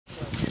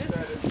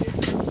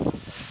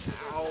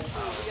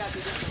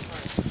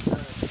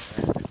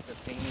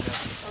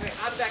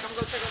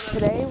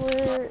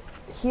volunteer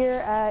here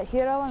at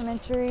Hewitt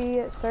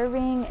Elementary,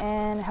 serving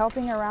and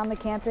helping around the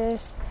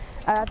campus.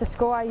 At the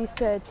school I used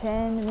to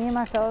attend, me and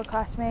my fellow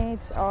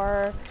classmates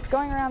are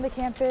going around the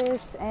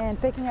campus and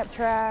picking up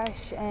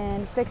trash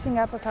and fixing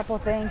up a couple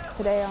things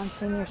today on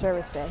Senior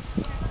Service Day.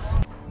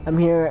 I'm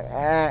here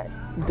at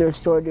their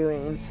store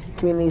doing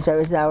community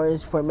service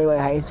hours for Midway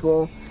High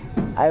School.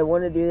 I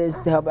want to do this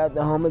to help out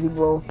the homeless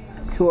people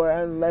who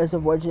are less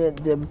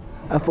fortunate to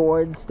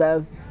afford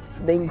stuff.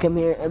 They can come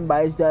here and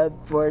buy stuff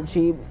for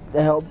cheap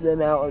to help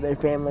them out with their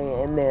family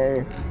and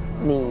their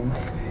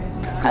needs.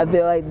 I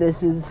feel like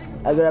this is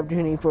a good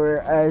opportunity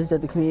for us as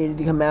the community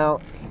to come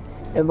out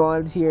and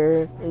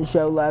volunteer and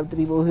show love to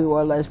people who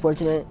are less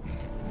fortunate,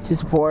 to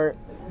support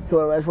who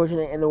are less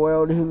fortunate in the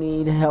world who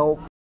need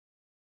help